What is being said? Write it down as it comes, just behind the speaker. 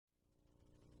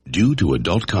Due to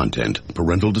adult content,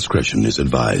 parental discretion is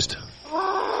advised.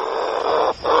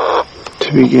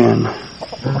 To begin.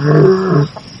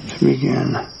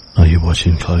 Are you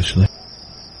watching closely?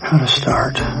 How to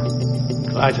start.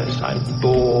 I'm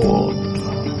bored.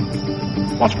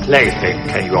 What plaything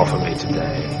can you offer me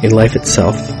today? In Life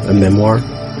Itself, a memoir,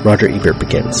 Roger Ebert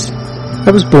begins.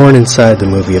 I was born inside the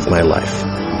movie of my life.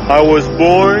 I was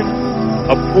born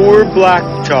a poor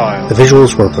black child. The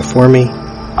visuals were before me.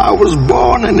 I was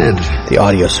born in it. The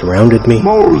audio surrounded me.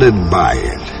 Molded by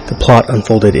it. The plot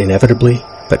unfolded inevitably,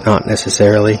 but not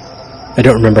necessarily. I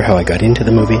don't remember how I got into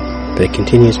the movie, but it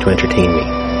continues to entertain me.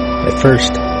 At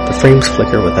first, the frames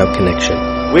flicker without connection.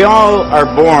 We all are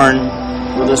born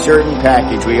with a certain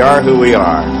package. We are who we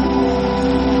are.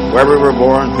 Where we were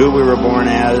born, who we were born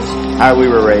as, how we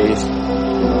were raised.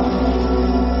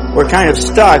 We're kind of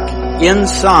stuck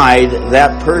inside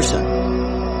that person.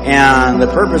 And the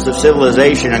purpose of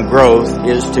civilization and growth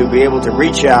is to be able to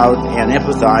reach out and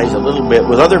empathize a little bit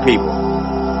with other people.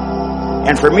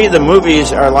 And for me, the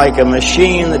movies are like a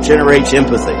machine that generates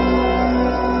empathy.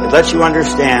 It lets you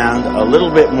understand a little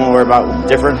bit more about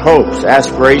different hopes,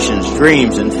 aspirations,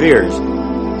 dreams, and fears.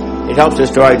 It helps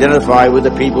us to identify with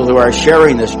the people who are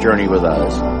sharing this journey with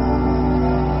us.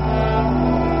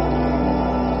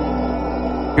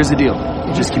 Here's the deal.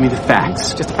 You just give me the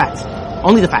facts. Just the facts.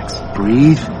 Only the facts.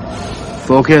 Breathe.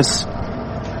 Focus.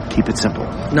 Keep it simple.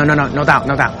 No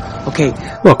doubt. Okay.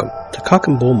 Welcome to Cock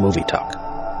and Bull Movie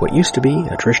Talk, what used to be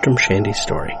a Tristram Shandy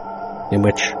story, in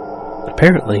which,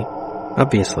 apparently,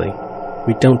 obviously,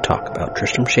 we don't talk about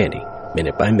Tristram Shandy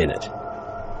minute by minute.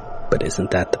 But isn't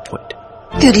that the point?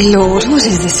 Good Lord, what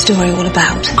is this story all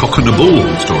about? Cock and a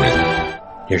Bull story.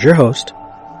 Here's your host,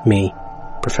 me,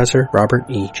 Professor Robert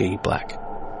E. G. Black.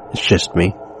 It's just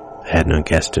me. I had no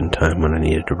guest in time when I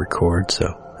needed to record, so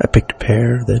I picked a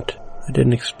pair that I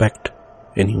didn't expect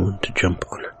anyone to jump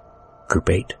on.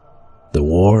 Group 8, The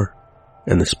War,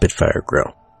 and the Spitfire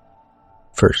Grill.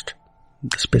 First,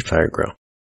 the Spitfire Grill.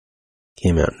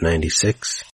 Came out in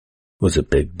 96. Was a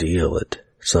big deal at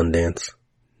Sundance.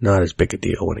 Not as big a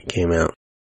deal when it came out.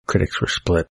 Critics were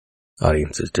split.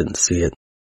 Audiences didn't see it.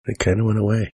 It kind of went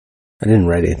away. I didn't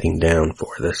write anything down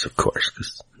for this, of course,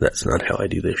 because that's not how I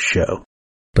do this show.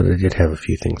 But I did have a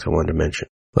few things I wanted to mention,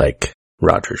 like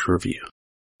Roger's review.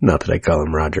 Not that I call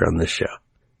him Roger on this show.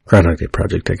 Groundhog Day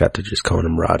Project, I got to just calling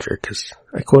him Roger, because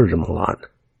I quoted him a lot.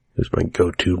 He was my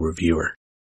go-to reviewer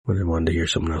when I wanted to hear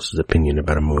someone else's opinion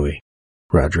about a movie.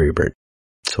 Roger Ebert.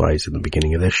 That's why he's in the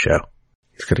beginning of this show.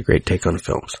 He's got a great take on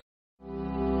films.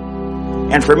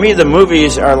 And for me, the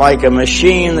movies are like a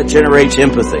machine that generates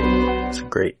empathy. It's a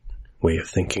great way of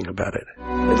thinking about it.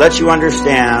 It lets you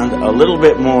understand a little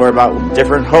bit more about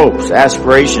different hopes,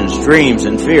 aspirations, dreams,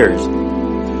 and fears.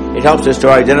 It helps us to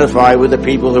identify with the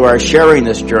people who are sharing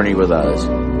this journey with us.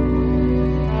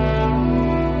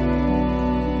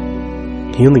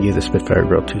 He only gave the Spitfire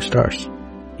Grill 2 stars.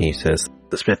 He says,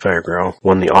 the Spitfire Grill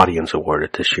won the Audience Award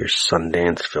at this year's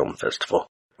Sundance Film Festival,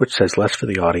 which says less for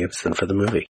the audience than for the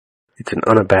movie. It's an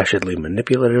unabashedly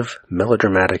manipulative,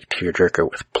 melodramatic tearjerker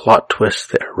with plot twists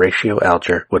that Horatio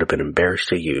Alger would have been embarrassed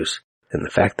to use, and the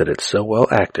fact that it's so well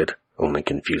acted only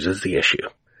confuses the issue.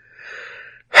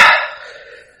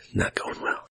 Not going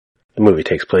well. The movie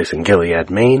takes place in Gilead,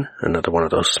 Maine, another one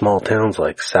of those small towns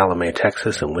like Salome,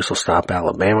 Texas, and Whistle Stop,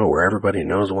 Alabama, where everybody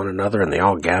knows one another and they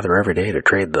all gather every day to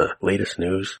trade the latest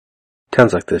news.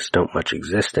 Towns like this don't much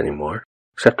exist anymore,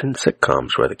 except in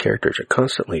sitcoms where the characters are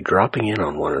constantly dropping in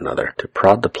on one another to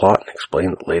prod the plot and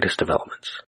explain the latest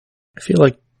developments. I feel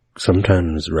like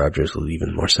sometimes Roger's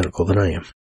even more cynical than I am.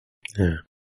 Yeah.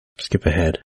 Skip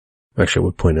ahead. Actually, I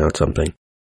would point out something.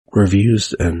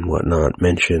 Reviews and whatnot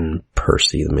mention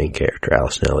Percy, the main character,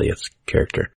 Alison Elliott's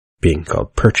character, being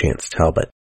called Perchance Talbot.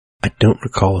 I don't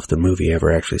recall if the movie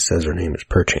ever actually says her name is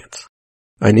Perchance.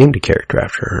 I named a character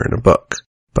after her in a book,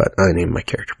 but I named my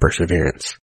character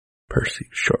Perseverance. Percy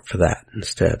was short for that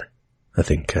instead. I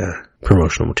think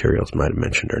promotional materials might have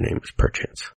mentioned her name as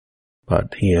Perchance.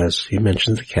 But he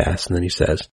mentions the cast, and then he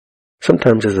says,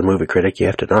 sometimes as a movie critic you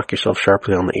have to knock yourself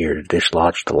sharply on the ear to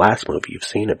dislodge the last movie you've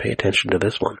seen and pay attention to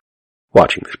this one.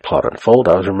 Watching this plot unfold,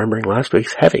 I was remembering last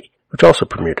week's Heavy, which also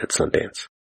premiered at Sundance.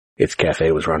 Its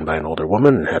cafe was run by an older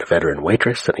woman and had a veteran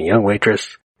waitress and a young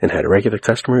waitress, and had a regular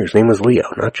customer whose name was Leo,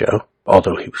 not Joe,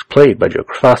 although he was played by Joe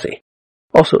Grafasi.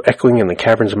 Also echoing in the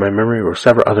caverns of my memory were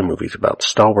several other movies about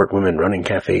stalwart women running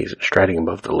cafes and striding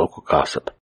above the local gossip.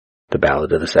 The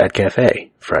Ballad of the Sad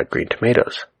Cafe, Fried Green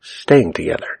Tomatoes, Staying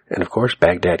Together, and of course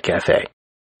Baghdad Cafe.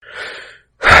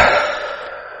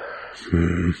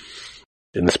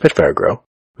 In the Spitfire Grill,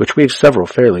 which weaves several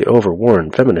fairly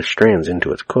overworn feminist strands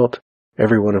into its quilt,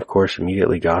 Everyone, of course,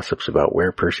 immediately gossips about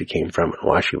where Percy came from and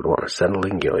why she would want to settle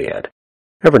in Gilead.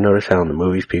 Ever notice how in the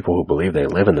movies people who believe they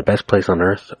live in the best place on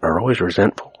earth are always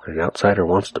resentful when an outsider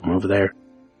wants to move there?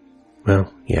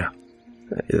 Well, yeah.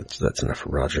 That's enough for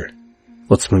Roger.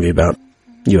 What's the movie about?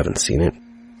 You haven't seen it.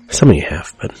 Some of you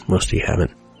have, but most of you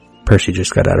haven't. Percy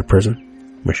just got out of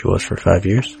prison, where she was for 5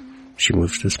 years. She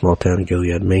moves to a small town in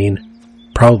Gilead,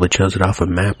 Maine. Probably chose it off a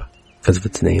map because of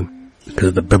its name, because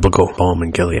of the biblical balm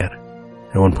in Gilead.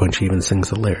 At one point she even sings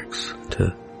the lyrics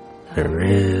to "There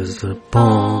is a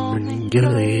balm in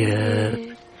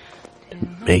Gilead to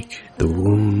make the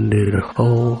wounded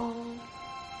whole."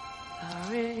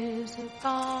 There is a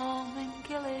balm in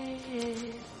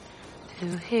Gilead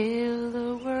to heal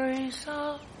the weary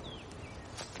soul.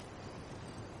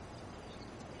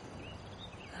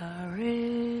 There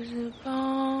is a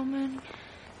balm in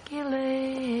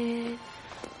Gilead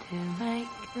to make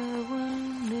the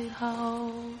wounded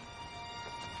whole.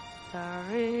 There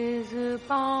is a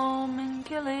balm in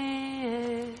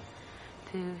Gilead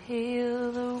to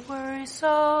heal the weary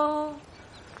soul.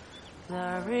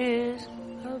 There is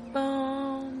a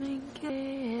balm in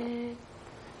Gilead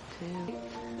to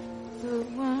make the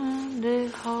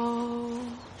wounded whole.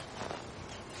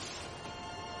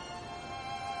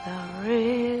 There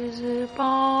is a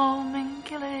balm in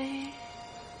Gilead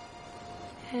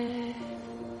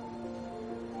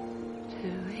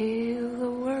to heal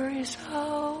the weary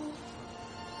soul.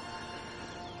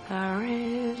 There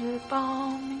is a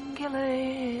balm in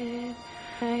Gilead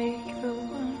to make the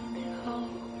wounded whole.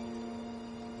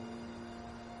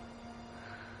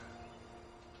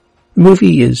 The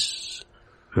movie is,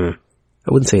 I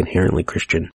wouldn't say inherently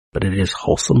Christian, but it is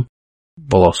wholesome,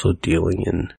 while also dealing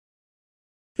in...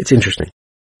 It's interesting.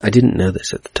 I didn't know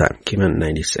this at the time. It came out in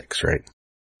 96, right?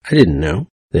 I didn't know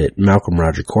that Malcolm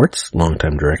Roger Courts,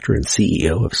 longtime director and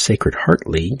CEO of Sacred Heart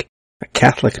League, a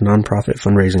Catholic nonprofit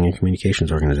fundraising and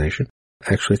communications organization,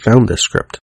 actually found this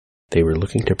script. They were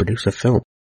looking to produce a film.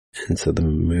 And so the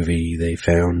movie they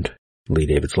found Lee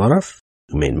David Zlotoff,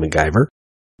 who made MacGyver,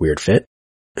 Weird Fit,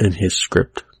 and his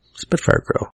script, Spitfire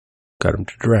Girl, got him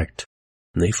to direct.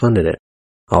 And they funded it.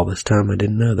 All this time I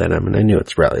didn't know that. I mean, I knew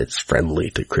it's friendly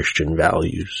to Christian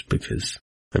values because,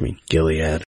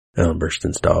 Gilead, Alan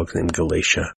Burstyn's dog's named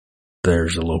Galatia.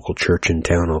 There's a local church in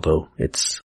town, although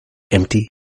it's empty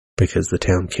because the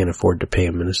town can't afford to pay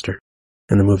a minister.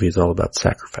 And the movie is all about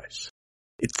sacrifice.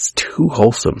 It's too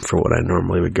wholesome for what I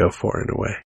normally would go for in a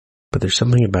way. But there's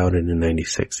something about it in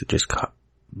 96 that just caught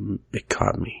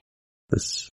me.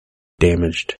 This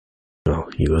damaged,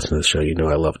 you listen to the show, you know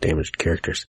I love damaged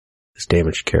characters. This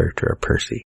damaged character of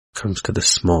Percy comes to this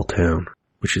small town,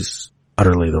 which is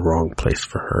utterly the wrong place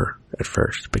for her at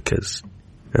first because,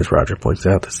 as Roger points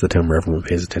out, this is the town where everyone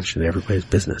pays attention to everybody's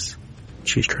business.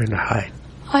 She's trying to hide.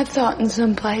 I thought in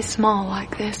some place small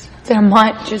like this, there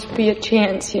might just be a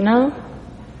chance, you know?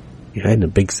 You hide in a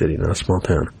big city, not a small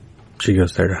town. She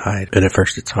goes there to hide, and at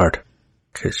first it's hard,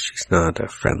 because she's not a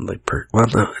friendly person. Well,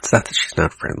 no, it's not that she's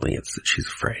not friendly, it's that she's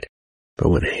afraid. But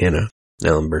when Hannah,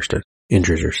 Ellen Burstyn,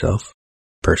 injures herself,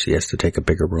 Percy has to take a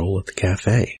bigger role at the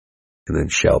cafe. And then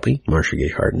Shelby, Marcia Gay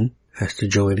Harden, has to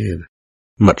join in,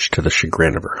 much to the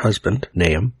chagrin of her husband,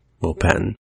 Nahum, Will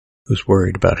Patton, who's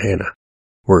worried about Hannah,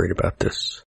 worried about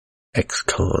this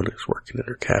ex-con who's working at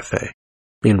her cafe.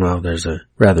 Meanwhile, there's a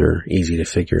rather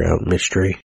easy-to-figure-out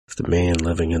mystery of the man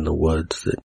living in the woods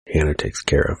that Hannah takes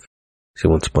care of. See,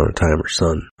 once upon a time, her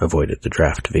son avoided the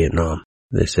draft to Vietnam.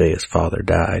 They say his father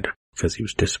died because he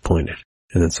was disappointed.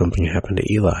 And then something happened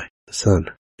to Eli, the son,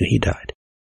 and he died.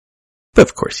 But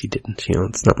of course he didn't,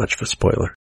 it's not much of a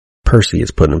spoiler. Percy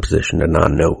is put in a position to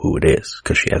not know who it is,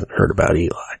 because she hasn't heard about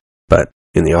Eli. But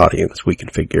in the audience, we can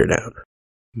figure it out.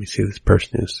 We see this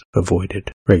person who's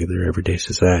avoided regular everyday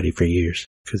society for years,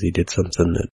 because he did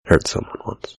something that hurt someone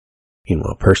once.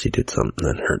 Meanwhile, Percy did something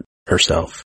that hurt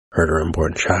herself, hurt her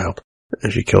unborn child,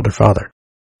 and she killed her father.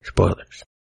 Spoilers.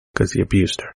 Because he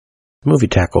abused her. The movie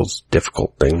tackles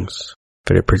difficult things,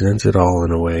 but it presents it all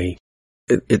in a way.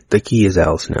 The key is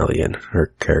Alison Elliott,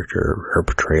 her character, her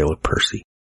portrayal of Percy,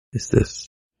 is this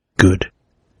good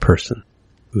person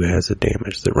who has a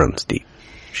damage that runs deep.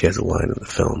 She has a line in the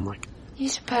film like, You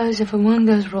suppose if a wound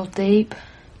goes real deep,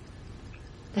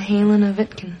 the healing of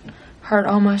it can hurt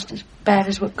almost as bad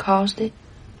as what caused it?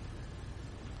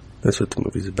 That's what the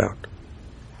movie's about.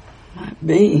 Might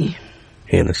be.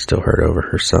 Hannah's still hurt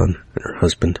over her son and her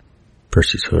husband.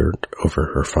 Percy's hurt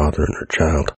over her father and her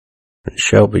child. And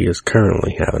Shelby is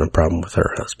currently having a problem with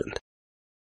her husband.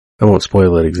 I won't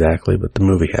spoil it exactly, but the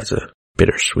movie has a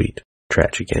bittersweet,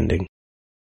 tragic ending.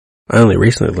 I only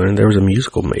recently learned there was a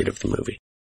musical made of the movie.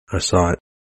 I saw it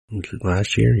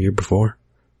last year before.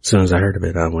 As soon as I heard of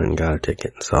it, I went and got a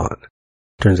ticket and saw it.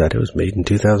 Turns out it was made in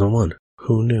 2001.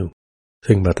 Who knew? The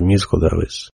thing about the musical, though,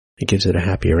 is it gives it a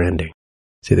happier ending.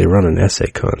 See, they run an essay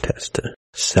contest to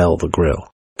sell the grill,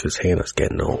 because Hannah's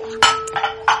getting old.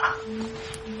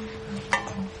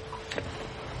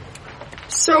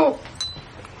 So,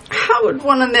 how would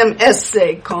one of them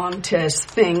essay contest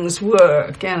things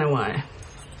work, anyway?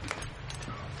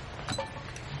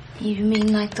 You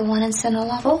mean like the one in Center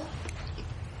Level?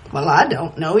 Well, I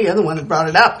don't know. You're the one that brought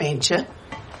it up, ain't you?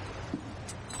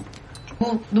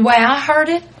 Well, the way I heard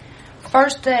it,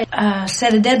 first they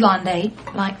set a deadline date,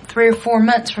 like 3 or 4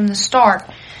 months from the start.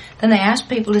 Then they asked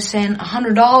people to send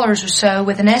 $100 or so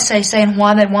with an essay saying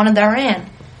why they wanted their in.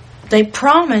 They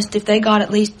promised if they got at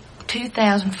least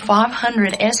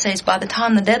 2,500 essays by the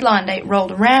time the deadline date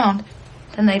rolled around,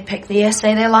 then they'd pick the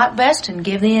essay they liked best and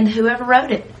give the in to whoever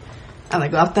wrote it. And they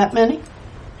got that many?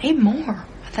 Even more,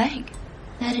 I think.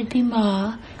 That'd be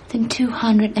more than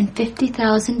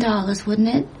 $250,000, wouldn't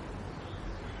it?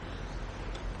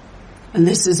 And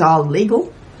this is all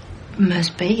legal?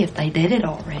 Must be if they did it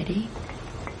already.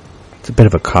 It's a bit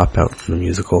of a cop-out from the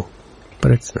musical,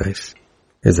 but it's nice.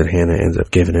 Is that Hannah ends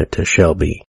up giving it to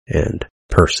Shelby and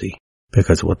Percy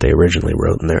because of what they originally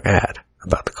wrote in their ad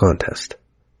about the contest.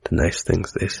 The nice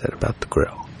things they said about the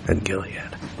grill and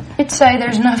Gilead. I'd say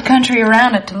there's enough country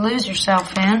around it to lose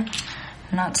yourself in.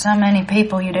 Not so many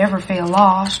people you'd ever feel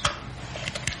lost.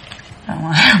 Oh,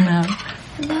 I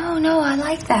don't know. No, I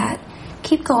like that.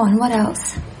 Keep going. What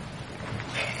else?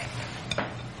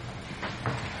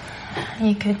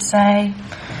 You could say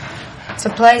it's a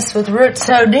place with roots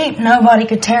so deep nobody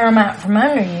could tear them out from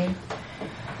under you.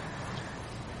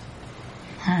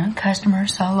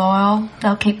 Customers so loyal,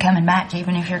 they'll keep coming back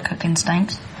even if your cooking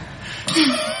stinks.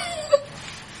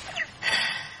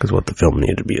 Because what the film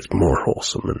needed to be is more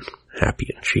wholesome and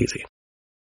happy and cheesy.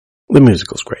 The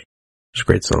musical's great. There's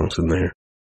great songs in there.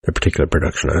 The particular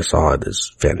production I saw,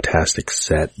 this fantastic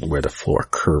set where the floor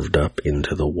curved up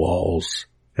into the walls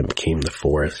and became the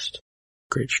forest.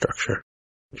 Great structure.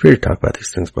 It's weird to talk about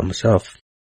these things by myself.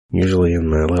 Usually in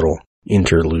my little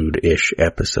interlude-ish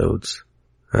episodes,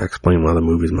 I explain why the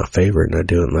movie's my favorite, and I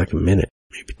do it in like a minute,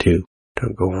 maybe 2.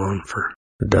 Don't go on for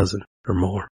a dozen or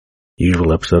more. The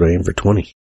usual episode I aim for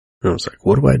 20. And I was like,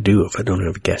 what do I do if I don't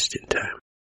have a guest in time?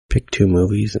 Pick 2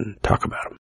 movies and talk about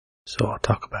them. So I'll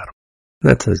talk about them.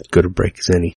 That's as good a break as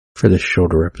any for this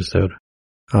shorter episode.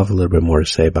 I'll have a little bit more to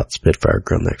say about the Spitfire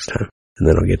Grill next time, and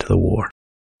then I'll get to the war.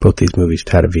 Both these movies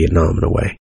tie to Vietnam in a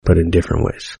way, but in different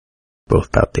ways. Both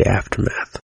about the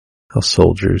aftermath. How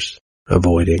soldiers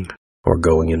avoiding or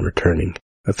going and returning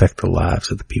affect the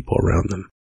lives of the people around them.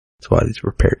 That's why these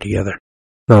were paired together.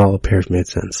 Not all the pairs made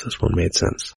sense. This one made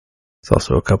sense. It's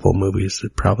also a couple of movies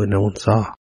that probably no one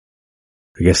saw.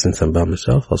 I guess since I'm by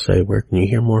myself, I'll say, where can you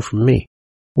hear more from me?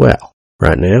 Well,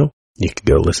 right now, you could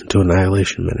go listen to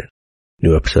Annihilation Minute.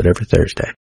 New episode every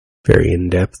Thursday. Very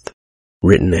in-depth,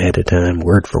 written ahead of time,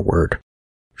 word for word.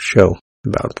 Show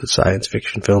about the science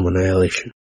fiction film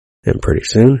Annihilation. And pretty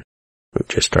soon, we've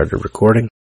just started recording.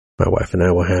 My wife and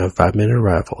I will have 5 Minute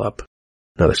Arrival up.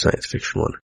 Another science fiction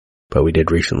one. But we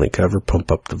did recently cover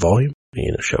Pump Up the Volume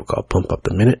in a show called Pump Up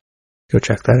the Minute. Go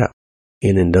check that out.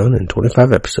 In and done in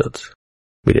 25 episodes.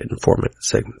 We did in 4-minute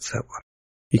segments, that one.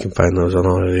 You can find those on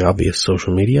all of the obvious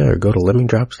social media or go to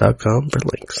lemmingdrops.com for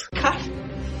links. Cut.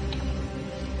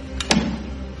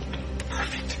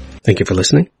 Perfect. Thank you for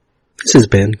listening. This has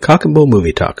been Cock and Bull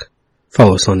Movie Talk.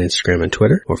 Follow us on Instagram and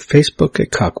Twitter or Facebook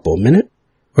at Cock and Bull Minute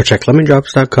or check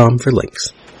lemmingdrops.com for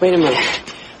links. Wait a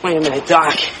minute,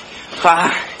 Doc.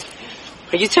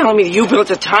 Are you telling me that you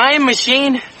built a time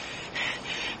machine?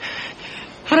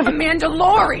 Out of a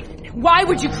Mandalorian. Why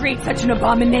would you create such an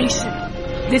abomination?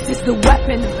 This is the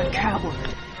weapon of the coward.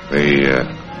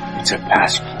 It's a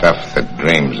past stuff that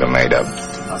dreams are made of.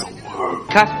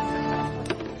 Cut.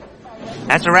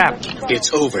 That's a wrap.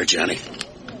 It's over, Johnny.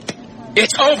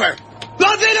 It's over!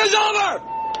 Nothing is over!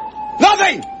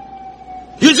 Nothing!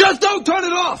 You just don't turn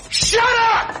it off! Shut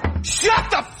up! Shut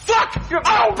the fuck! You have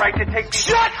no right to take...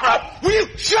 Shut up! Will you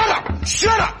shut up?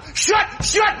 Shut up! Shut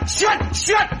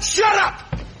up!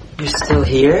 You're still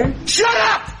here? Shut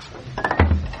up!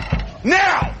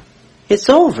 Now! It's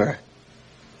over.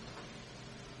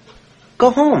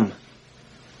 Go home.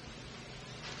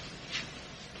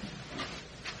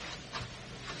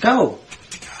 Go.